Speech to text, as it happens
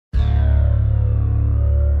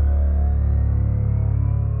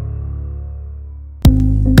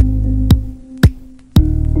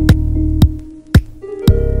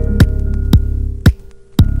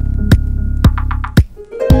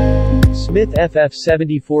SMYTH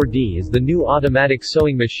FF-70 is the new automatic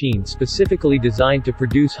sewing machine specifically designed to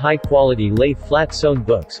produce high-quality lay-flat sewn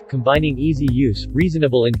books, combining easy use,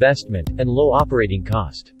 reasonable investment, and low operating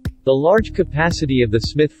cost. The large capacity of the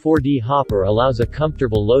SMYTH 4D hopper allows a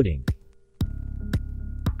comfortable loading.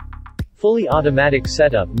 Fully automatic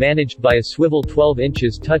setup managed by a Swivel 12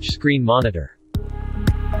 inches touchscreen monitor.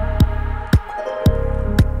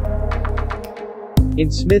 In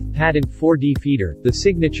SMYTH patent 4D feeder, the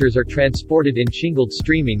signatures are transported in shingled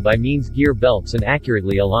streaming by means gear belts and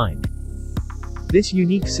accurately aligned. This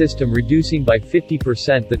unique system reducing by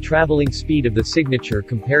 50% the traveling speed of the signature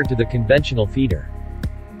compared to the conventional feeder.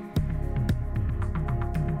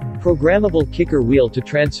 Programmable kicker wheel to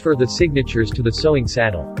transfer the signatures to the sewing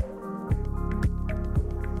saddle.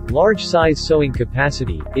 Large size sewing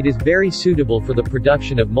capacity, it is very suitable for the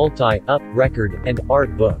production of multi-up, record, and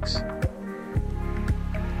art books.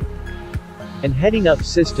 And heading up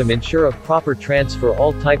system ensure a proper transfer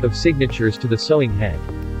all type of signatures to the sewing head.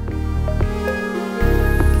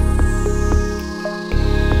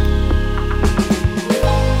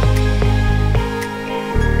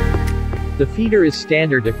 The feeder is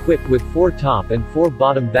standard equipped with 4 top and 4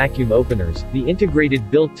 bottom vacuum openers. The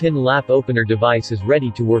integrated built-in lap opener device is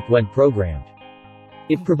ready to work when programmed.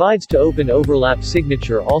 It provides to open overlap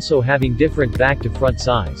signature also having different back to front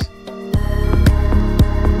size.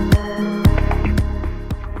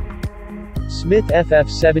 SMYTH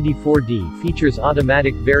FF70 features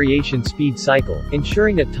automatic variation speed cycle,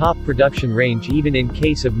 ensuring a top production range even in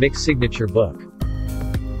case of mixed signature book.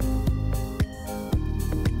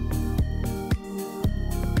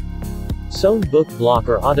 Sewn book block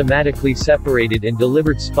are automatically separated and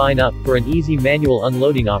delivered spine up for an easy manual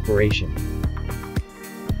unloading operation.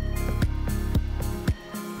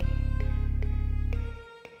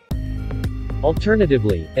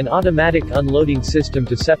 Alternatively, an automatic unloading system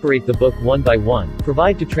to separate the book one by one,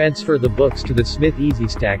 provide to transfer the books to the SMYTH Easy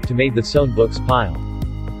Stack to make the sewn books pile.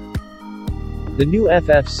 The new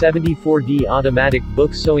FF70 automatic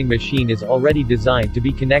book sewing machine is already designed to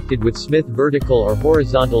be connected with SMYTH vertical or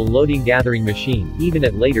horizontal loading gathering machine, even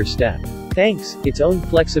at later step. Thanks its own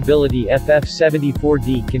flexibility,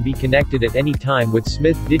 FF70 can be connected at any time with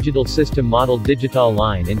SMYTH Digital System Model Digital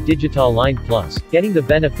Line and Digital Line Plus, getting the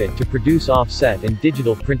benefit to produce offset and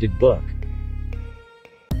digital printed book.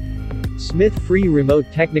 SMYTH Free Remote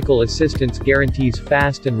Technical Assistance guarantees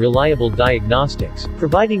fast and reliable diagnostics,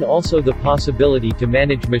 providing also the possibility to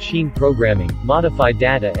manage machine programming, modify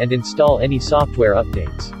data and install any software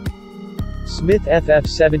updates. SMYTH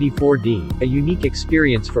FF70, a unique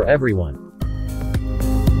experience for everyone.